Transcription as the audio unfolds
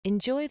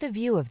Enjoy the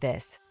view of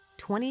this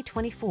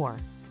 2024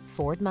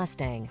 Ford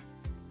Mustang.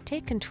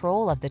 Take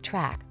control of the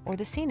track or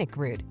the scenic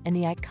route in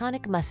the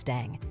iconic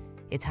Mustang.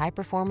 Its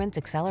high-performance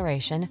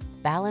acceleration,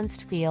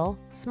 balanced feel,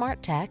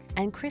 smart tech,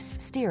 and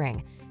crisp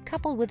steering,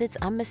 coupled with its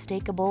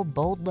unmistakable,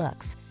 bold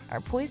looks,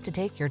 are poised to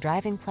take your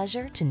driving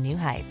pleasure to new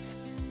heights.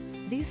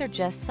 These are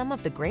just some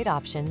of the great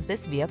options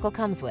this vehicle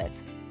comes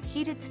with: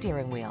 heated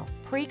steering wheel,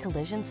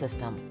 pre-collision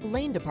system,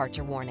 lane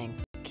departure warning,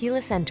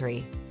 keyless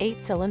entry,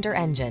 8-cylinder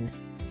engine,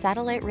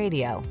 satellite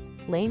radio,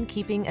 lane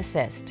keeping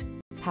assist,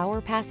 power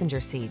passenger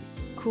seat,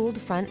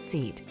 cooled front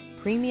seat,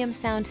 premium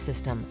sound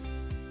system.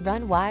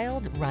 Run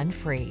wild, run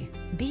free.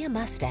 Be a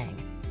Mustang.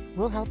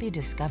 We'll help you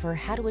discover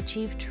how to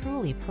achieve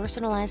truly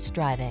personalized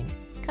driving.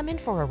 Come in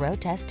for a road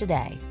test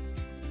today.